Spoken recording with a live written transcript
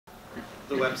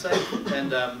the website,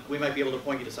 and we might be able to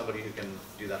point you to somebody who can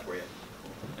do that for you.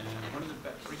 And one in the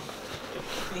back.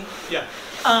 Me? Yeah.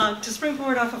 To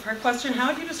springboard off of her question, how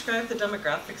would you describe the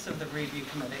demographics of the review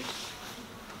committee?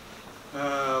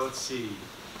 Let's see.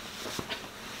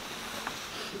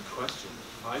 Good question.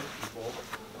 5 people.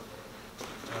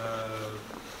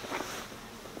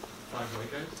 5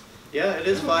 white guys? Yeah, it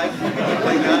is 5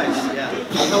 white guys, yeah.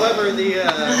 However, the...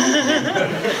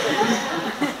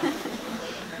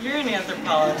 You're an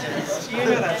anthropologist. You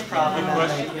know that's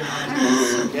problematic.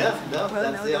 Yeah, no,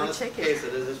 that's the honest case.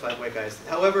 It is 5 white guys.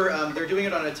 However, they're doing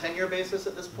it on a 10-year basis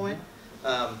at this point.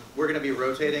 We're going to be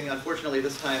rotating. Unfortunately,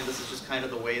 this time, this is just kind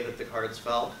of the way that the cards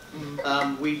fell.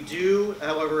 We do,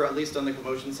 however, at least on the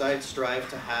Commotion side, strive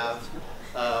to have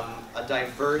a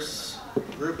diverse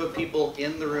group of people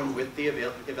in the room with the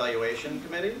evaluation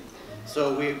committee.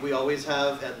 So we always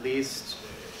have at least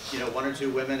 1 or 2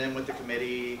 women in with the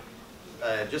committee,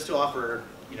 just to offer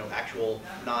actual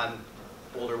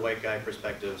non-older white guy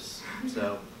perspectives.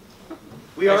 So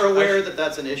we are aware that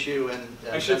that's an issue, and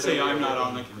I should say I'm not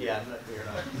on the committee. Yeah, you're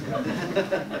not.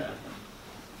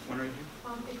 One right here.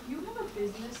 If you have a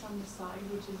business on the side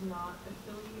which is not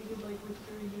affiliated with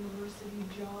your university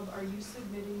job, are you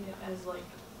submitting it as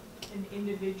an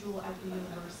individual at the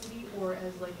university or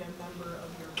as a member of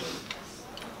your business?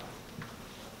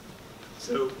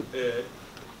 So the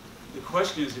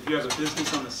question is, if you have a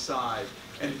business on the side,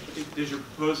 and does your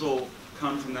proposal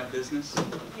come from that business?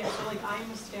 Yeah, so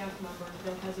I'm a staff member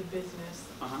that has a business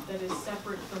that is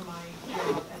separate from my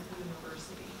job at the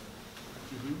university.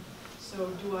 So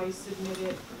do I submit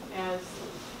it as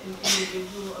an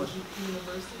individual of the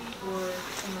university, or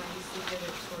can I submit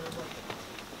it sort of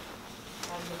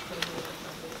as a president of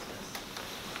my business?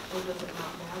 Or does it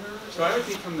not matter? So I would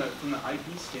think from the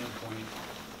IP standpoint,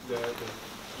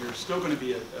 you're still going to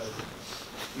be a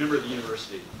member of the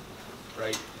university,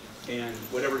 right? And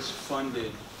whatever's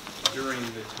funded during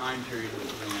the time period of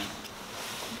the grant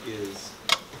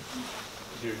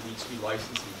there needs to be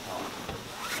licensing talk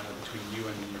between you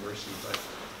and the university. But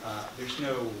there's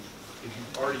no, if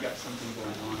you've already got something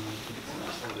going on,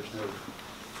 there's no,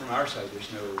 from our side,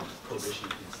 there's no prohibition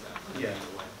against that. Yeah.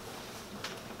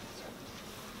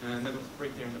 And then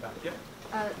right there in the back, yeah.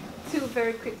 2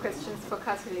 very quick questions for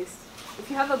Catalyst. If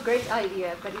you have a great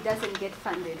idea but it doesn't get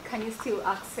funded, can you still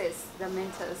access the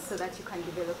mentors so that you can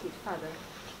develop it further?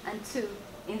 And 2,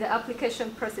 in the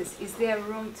application process, is there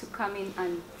room to come in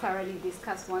and thoroughly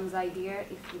discuss one's idea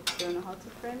if you don't know how to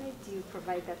frame it? Do you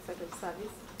provide that sort of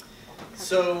service?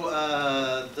 So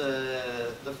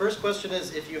the first question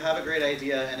is, if you have a great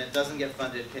idea and it doesn't get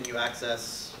funded, can you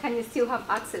access? Can you still have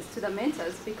access to the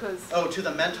mentors? Because to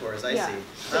the mentors, I see.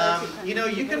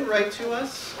 You can write to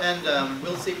us, and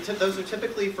we'll see. Those are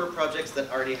typically for projects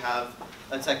that already have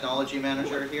a technology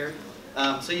manager here.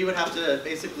 So you would have to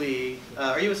basically,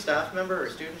 are you a staff member or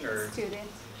student? Or?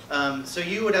 Student. So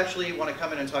you would actually want to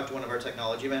come in and talk to one of our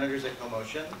technology managers at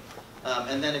Commotion.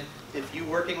 And then if you're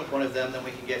working with one of them, then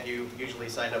we can get you usually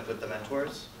signed up with the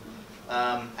mentors.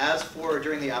 As for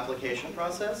during the application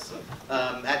process,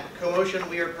 at Commotion,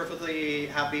 we are perfectly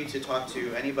happy to talk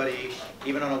to anybody,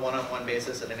 even on a one-on-one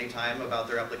basis at any time about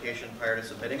their application prior to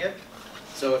submitting it.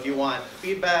 So if you want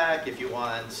feedback, if you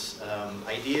want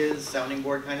ideas, sounding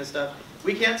board kind of stuff,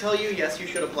 we can't tell you, yes, you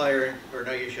should apply, or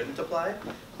no, you shouldn't apply.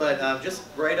 But just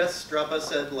write us, drop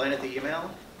us a line at the email,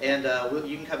 and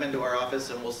you can come into our office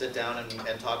and we'll sit down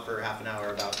and talk for half an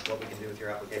hour about what we can do with your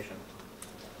application.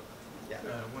 Yeah.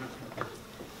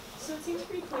 So it seems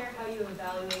pretty clear how you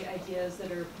evaluate ideas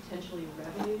that are potentially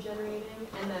revenue generating,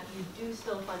 and that you do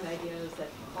still fund ideas that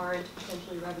aren't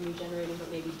potentially revenue generating but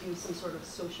maybe do some sort of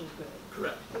social good.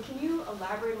 Correct. But can you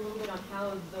elaborate a little bit on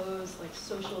how those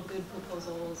social good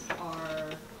proposals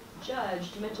are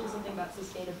judged? You mentioned something about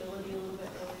sustainability a little bit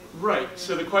earlier. Right.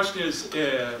 So the question is,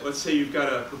 let's say you've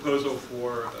got a proposal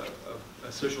for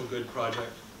a social good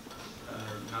project,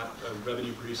 not a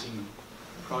revenue producing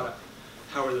product.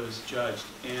 How are those judged?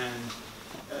 And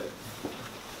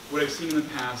what I've seen in the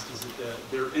past is that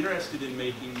they're interested in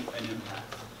making an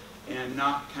impact and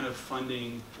not kind of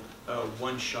funding a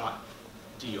one-shot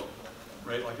deal,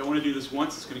 right? Like, I want to do this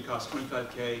once, it's going to cost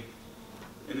 $25K,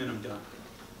 and then I'm done.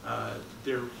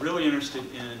 They're really interested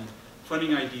in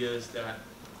funding ideas that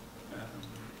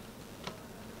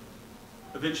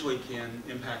eventually can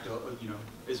impact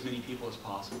as many people as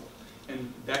possible.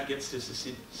 And that gets to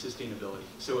sustainability.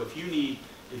 So if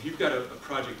you've got a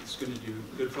project that's going to do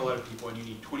good for a lot of people and you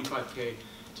need $25K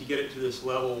to get it to this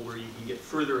level where you can get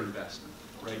further investment,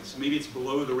 right? So maybe it's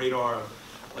below the radar of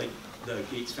like the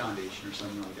Gates Foundation or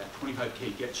something like that.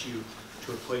 25K gets you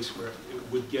to a place where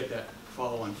it would get that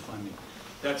follow-on funding.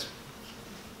 That's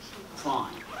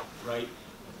fine, right?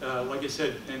 Like I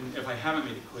said, and if I haven't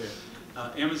made it clear,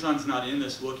 Amazon's not in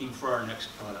this looking for our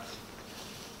next product.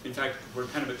 In fact, we're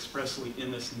kind of expressly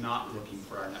in this not looking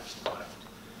for our next product.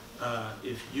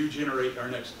 If you generate our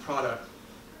next product,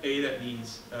 A, that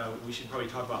means we should probably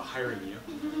talk about hiring you,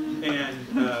 and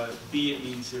B, it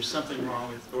means there's something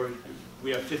wrong with, or we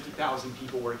have 50,000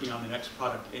 people working on the next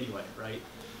product anyway, right?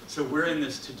 So we're in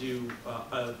this to do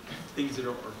things that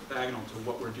are orthogonal to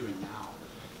what we're doing now.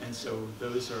 And so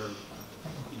those are,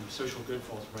 social good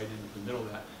falls right into the middle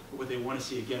of that. But what they want to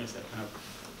see again is that kind of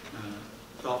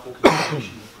thoughtful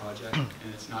consideration of the project,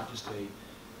 and it's not just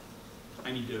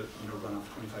I need to run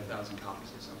off 25,000 copies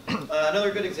or something.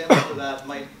 Another good example of that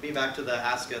might be back to the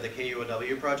ASCA, the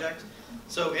KUOW project.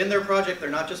 So in their project, they're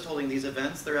not just holding these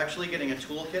events, they're actually getting a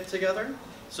toolkit together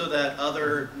so that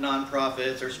other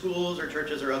nonprofits or schools or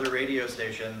churches or other radio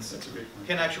stations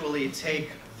can actually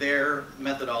take their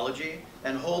methodology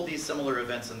and hold these similar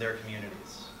events in their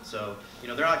communities. So,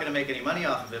 they're not going to make any money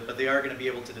off of it, but they are going to be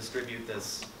able to distribute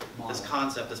this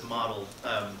concept, this model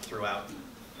throughout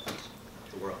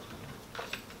the world.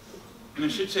 And I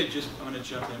should say, I'm going to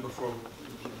jump in before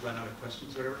we run out of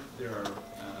questions or whatever. There are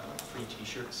free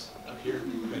T-shirts up here.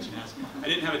 You guys can ask. I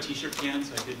didn't have a T-shirt can,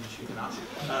 so I couldn't shoot them out.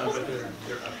 But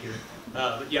they're up here.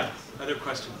 But yeah, other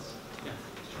questions? Yeah.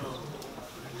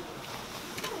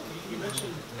 You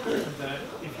mentioned that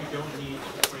if you don't need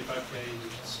 25K, you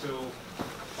can still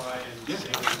apply and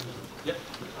save it. Yep.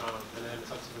 And then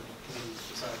it's up to the committee to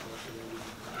decide how much they need.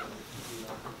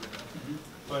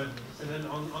 But, and then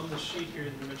on the sheet here,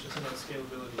 you mentioned something about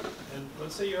scalability. And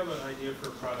let's say you have an idea for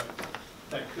a product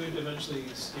that could eventually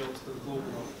scale to the global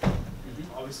level.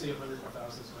 Obviously,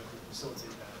 100,000 is going to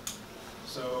facilitate that.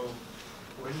 So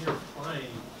when you're applying,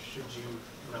 should you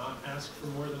not ask for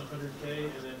more than 100K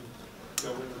and then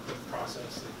go in with the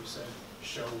process that you said,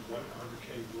 show what 100K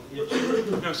will get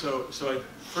you? No, so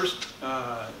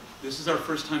this is our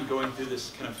first time going through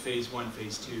this kind of phase 1,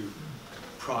 phase 2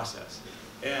 process.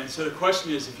 And so the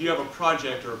question is, if you have a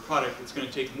project or a product that's going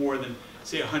to take more than,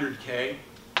 say, 100K,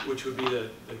 which would be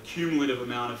the cumulative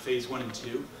amount of phase 1 and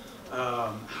 2,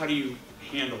 how do you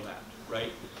handle that,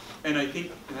 right? And I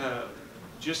think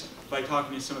just by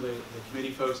talking to some of the committee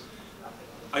folks,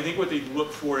 I think what they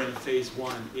look for in phase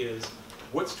 1 is,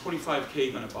 what's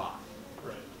 25K going to buy?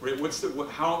 Right.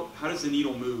 How does the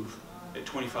needle move at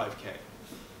 25K?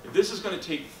 If this is going to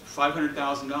take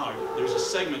 $500,000, there's a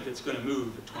segment that's going to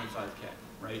move at 25K,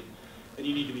 right? And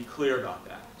you need to be clear about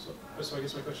that. So I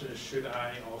guess my question is, should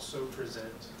I also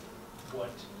present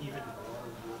what even more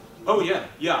would? Oh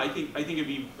yeah. I think it'd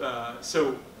be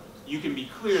so you can be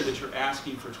clear that you're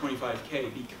asking for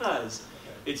 25K because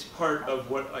it's part of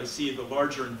what I see the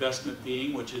larger investment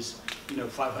being, which is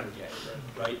 500K,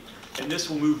 right? And this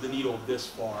will move the needle this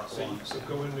far. So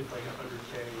go in with like a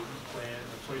 100K plan,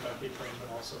 a 25K plan,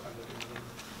 but also have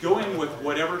the go in with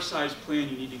whatever size plan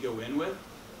you need to go in with,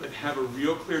 but have a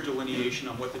real clear delineation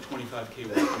on what the 25K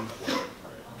will come for.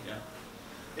 Yeah.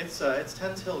 It's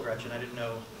 10 till, Gretchen. I didn't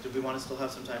know. Did we want to still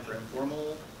have some time for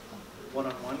informal,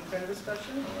 one-on-one kind of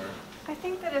discussion, or? I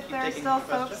think that if there are still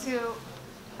folks who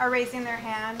are raising their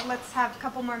hand, let's have a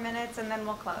couple more minutes and then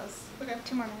we'll close. Okay.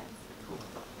 2 more minutes. Cool.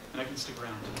 And I can stick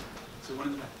around. So one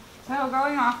in the back. So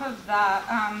going off of that,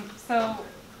 so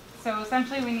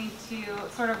essentially we need to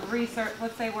sort of research.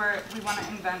 Let's say we want to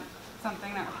invent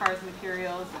something that requires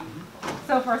materials and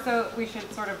so forth. So we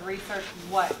should sort of research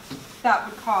what that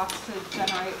would cost to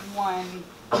generate one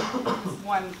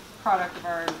product of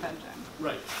our invention.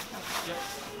 Right. Okay. Yep.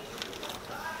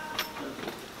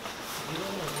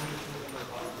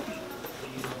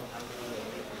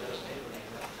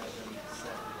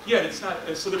 Yeah, it's not.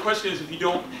 So the question is, if you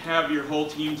don't have your whole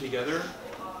team together,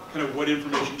 kind of what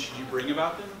information should you bring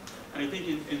about them? And I think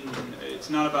it's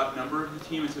not about number of the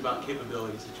team; it's about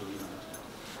capabilities that you'll need on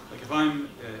it. Like if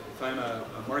I'm a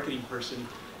marketing person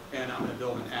and I'm going to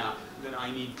build an app, then I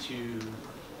need to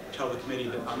tell the committee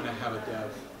that I'm going to have a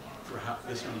dev for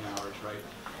this many hours, right?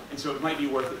 And so it might be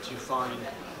worth it to find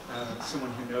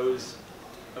someone who knows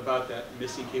about that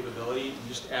missing capability and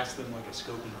just ask them like a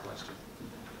scoping question.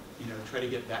 Try to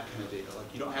get that kind of data.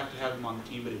 Like you don't have to have them on the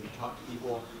team, but if you talk to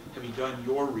people, have you done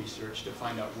your research to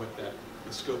find out what the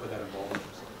scope of that involvement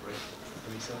is like, right? Does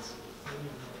that make sense?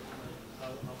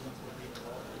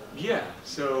 Yeah,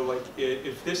 so like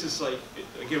if this is like,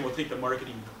 again, we'll take the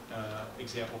marketing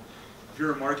example. If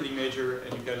you're a marketing major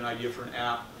and you've got an idea for an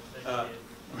app,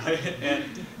 right,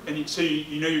 so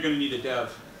you're going to need a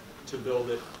dev to build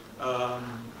it.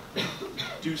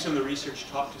 Do some of the research,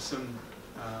 talk to some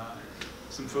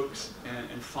folks,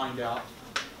 and find out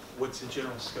what's the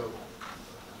general scope.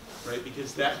 right?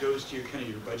 Because that goes to your kind of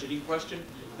your budgeting question,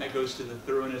 that goes to the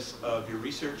thoroughness of your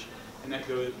research, and that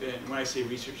goes, and when I say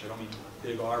research, I don't mean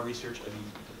big R research, I mean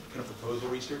kind of proposal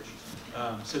research,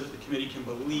 so that the committee can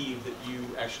believe that you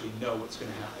actually know what's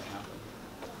going to have to happen.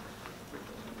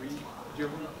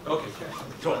 Okay,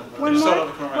 cool.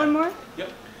 One more?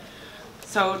 Yep.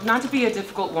 So not to be a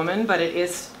difficult woman, but it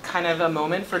is kind of a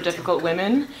moment for difficult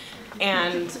women.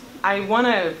 And I want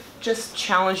to just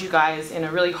challenge you guys in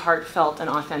a really heartfelt and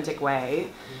authentic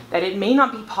way that it may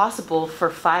not be possible for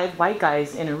 5 white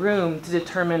guys in a room to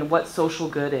determine what social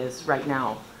good is right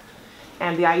now.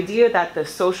 And the idea that the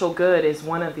social good is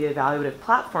one of the evaluative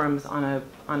platforms on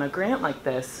a grant like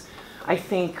this, I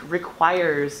think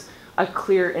requires a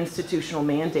clear institutional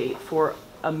mandate for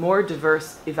a more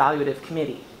diverse evaluative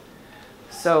committee.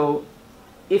 So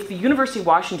if the University of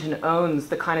Washington owns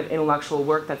the kind of intellectual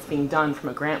work that's being done from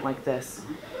a grant like this,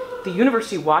 the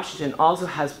University of Washington also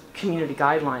has community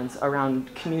guidelines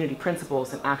around community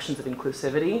principles and actions of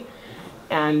inclusivity.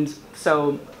 And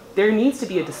so there needs to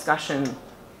be a discussion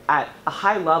at a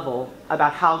high level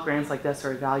about how grants like this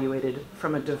are evaluated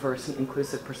from a diverse and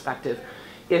inclusive perspective,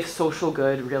 if social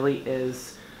good really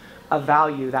is a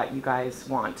value that you guys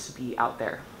want to be out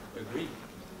there. Agreed.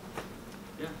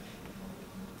 Yeah.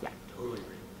 Yeah. Totally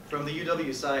agree. From the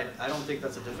UW side, I don't think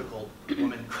that's a difficult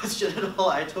woman question at all.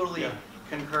 I totally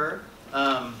concur.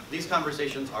 These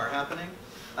conversations are happening.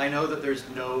 I know that there's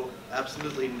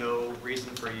absolutely no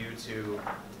reason for you to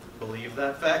believe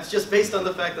that fact, just based on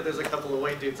the fact that there's a couple of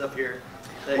white dudes up here.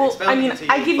 Well, I mean,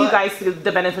 I give you guys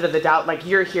the benefit of the doubt. Like,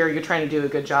 you're here, you're trying to do a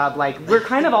good job. Like, we're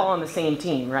kind of all on the same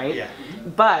team, right? Yeah.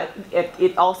 But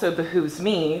it also behooves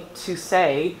me to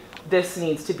say this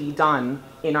needs to be done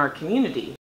in our community.